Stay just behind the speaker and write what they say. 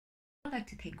like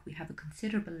to think we have a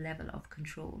considerable level of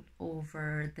control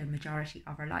over the majority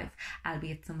of our life,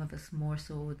 albeit some of us more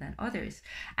so than others.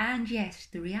 And yet,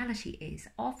 the reality is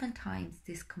oftentimes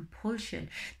this compulsion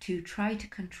to try to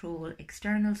control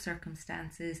external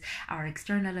circumstances, our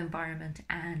external environment,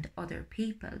 and other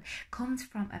people comes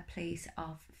from a place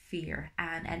of fear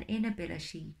and an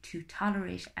inability to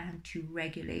tolerate and to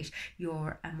regulate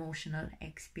your emotional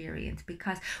experience.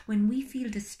 Because when we feel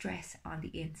distress on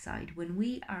the inside, when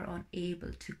we are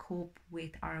unable to cope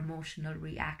with our emotional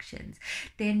reactions,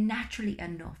 then naturally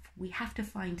enough we have to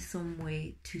find some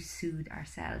way to soothe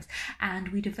ourselves, and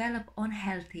we develop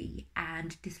unhealthy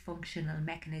and dysfunctional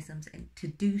mechanisms to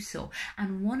do so.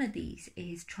 And one of these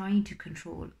is trying to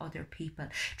control other people,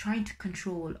 trying to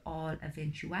control all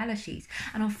eventualities.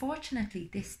 And unfortunately,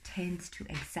 this tends to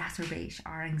exacerbate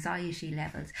our anxiety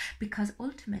levels, because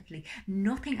ultimately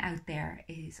nothing out there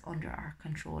is under our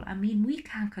control. I mean, we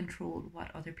can't control what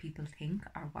other people think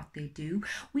or what they do.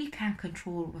 We can't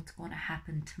control what's going to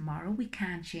happen tomorrow. We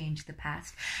can't change the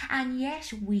past. And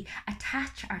yet we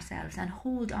attach ourselves and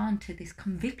hold on to this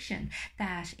conviction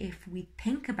that if we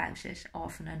think about it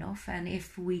often enough, and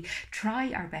if we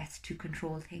try our best to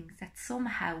control things, that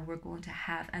somehow we're going to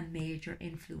have a major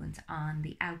influence on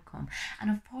the outcome. And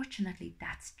unfortunately,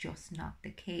 that's just not the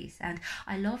case. And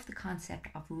I love the concept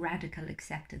of radical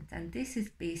acceptance. And this is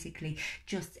basically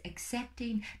just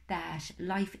accepting that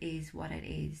life is what it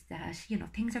is, that,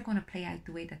 things are going to play out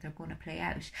the way that they're going to play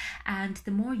out. And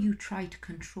the more you try to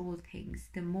control things,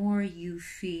 the more you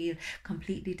feel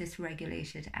completely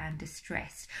dysregulated and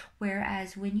distressed.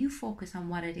 Whereas when you focus on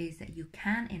what it is that you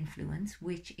can influence,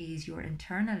 which is your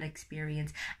internal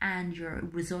experience and your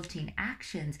resulting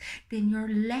actions, then you're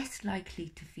less likely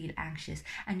to feel anxious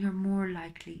and you're more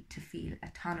likely to feel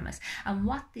autonomous. And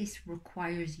what this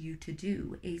requires you to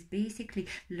do is basically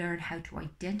learn how to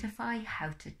identify, how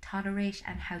to tolerate,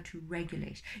 and how to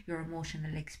regulate your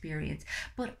emotional experience,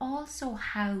 but also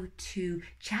how to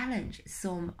challenge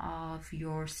some of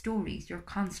your stories, your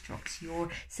constructs, your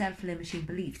self-limiting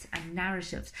beliefs and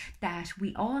narratives that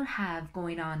we all have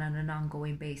going on an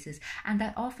ongoing basis, and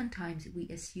that oftentimes we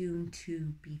assume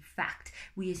to be fact.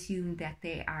 We assume that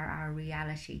they are our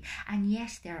reality, and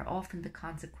yet they're often the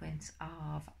consequence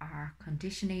of our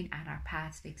conditioning and our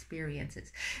past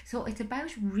experiences. So it's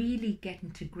about really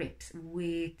getting to grips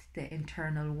with the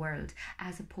internal world,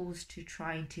 as opposed to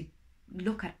trying to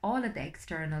look at all of the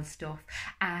external stuff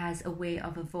as a way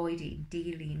of avoiding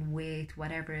dealing with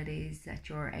whatever it is that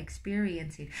you're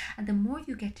experiencing. And the more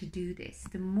you get to do this,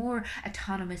 the more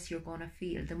autonomous you're going to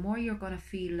feel, the more you're going to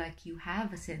feel like you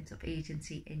have a sense of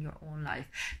agency in your own life.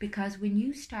 Because when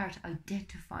you start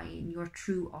identifying your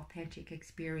true authentic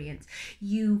experience,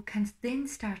 you can then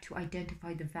start to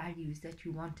identify the values that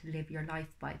you want to live your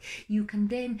life by. You can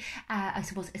then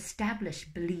establish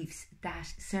beliefs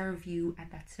that serve you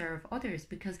and that serve others.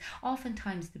 Because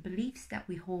oftentimes the beliefs that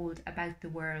we hold about the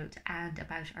world and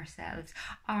about ourselves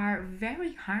are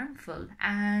very harmful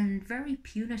and very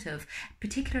punitive,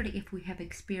 particularly if we have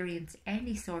experienced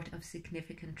any sort of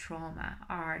significant trauma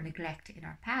or neglect in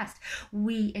our past.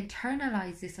 We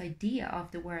internalize this idea of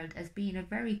the world as being a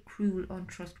very cruel,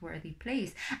 untrustworthy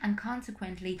place, and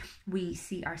consequently we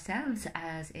see ourselves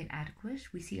as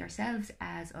inadequate, we see ourselves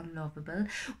as unlovable,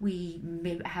 we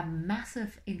may have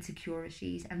massive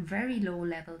insecurities and very low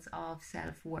levels of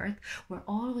self-worth. We're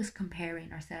always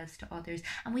comparing ourselves to others,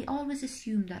 and we always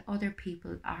assume that other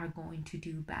people are going to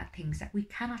do bad things, that we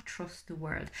cannot trust the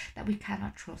world, that we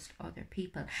cannot trust other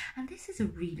people. And this is a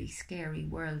really scary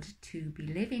world to be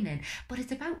living in, but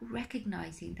it's about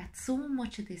recognizing that so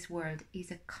much of this world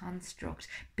is a construct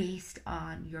based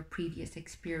on your previous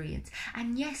experience.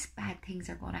 And yes, bad things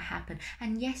are going to happen,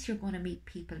 and yes, you're going to meet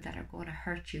people that are going to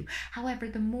hurt you. However,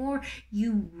 the more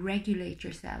you regulate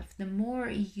yourself, the more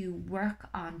you work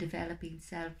on developing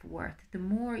self-worth, the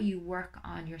more you work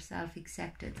on your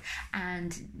self-acceptance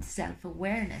and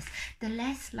self-awareness, the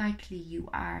less likely you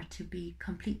are to be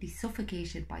completely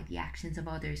suffocated by the actions of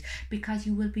others, because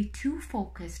you will be too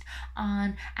focused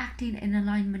on acting in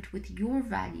alignment with your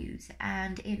values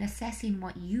and in assessing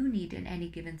what you need in any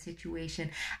given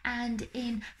situation and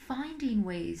in finding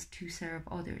ways to serve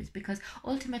others. Because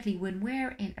ultimately, when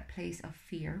we're in a place of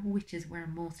fear, which is where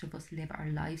most of us live our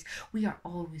lives, we are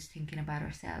always thinking about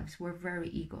ourselves. We're very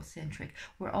egocentric.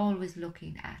 We're always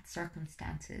looking at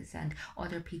circumstances and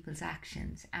other people's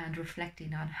actions and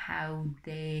reflecting on how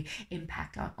they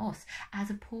impact on us, as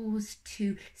opposed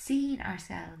to seeing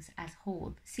ourselves as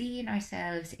whole, seeing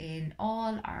ourselves in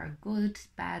all our good,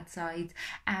 bad sides,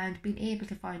 and being able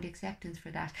to find acceptance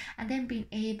for that, and then being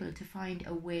able to find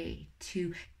a way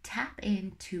to tap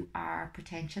into our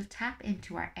potential, tap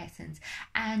into our essence,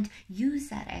 and use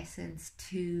that essence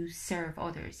to serve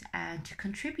others and to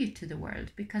contribute to the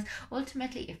world. Because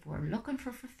ultimately, if we're looking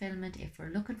for fulfillment, if we're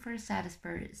looking for a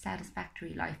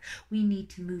satisfactory life, we need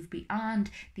to move beyond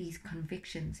these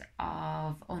convictions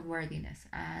of unworthiness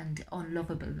and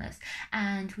unlovableness.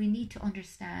 And we need to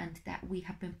understand that we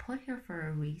have been put here for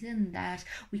a reason, that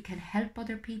we can help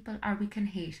other people or we can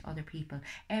hate other people.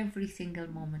 Every single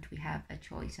moment we have a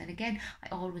choice. And again, I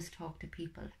always talk to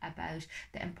people about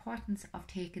the importance of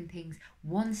taking things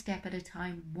one step at a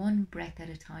time, one breath at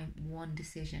a time, one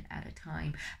decision at a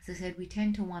time. As I said, we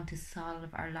tend to want to solve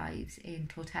our lives in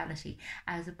totality,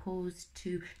 as opposed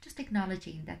to just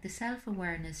acknowledging that the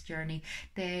self-awareness journey,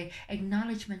 the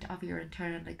acknowledgement of your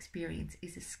internal experience,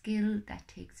 is a skill that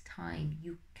takes time.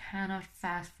 You cannot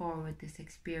fast forward this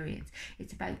experience.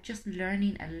 It's about just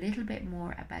learning a little bit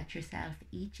more about yourself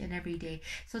each and every day,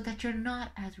 so that you're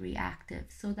not as reactive,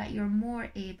 so that you're more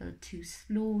able to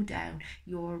slow down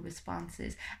your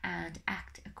responses and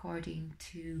act according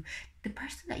to the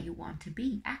person that you want to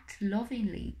be. Act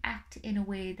lovingly, act in a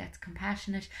way that's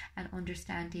compassionate and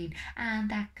understanding, and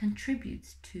that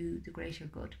contributes to the greater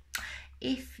good.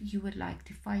 If you would like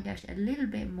to find out a little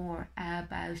bit more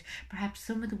about perhaps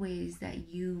some of the ways that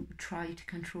you try to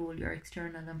control your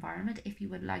external environment, if you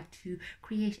would like to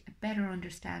create a better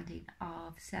understanding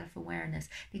of self-awareness,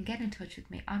 then get in touch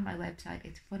with me on my website.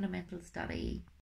 It's fundamentals.ie.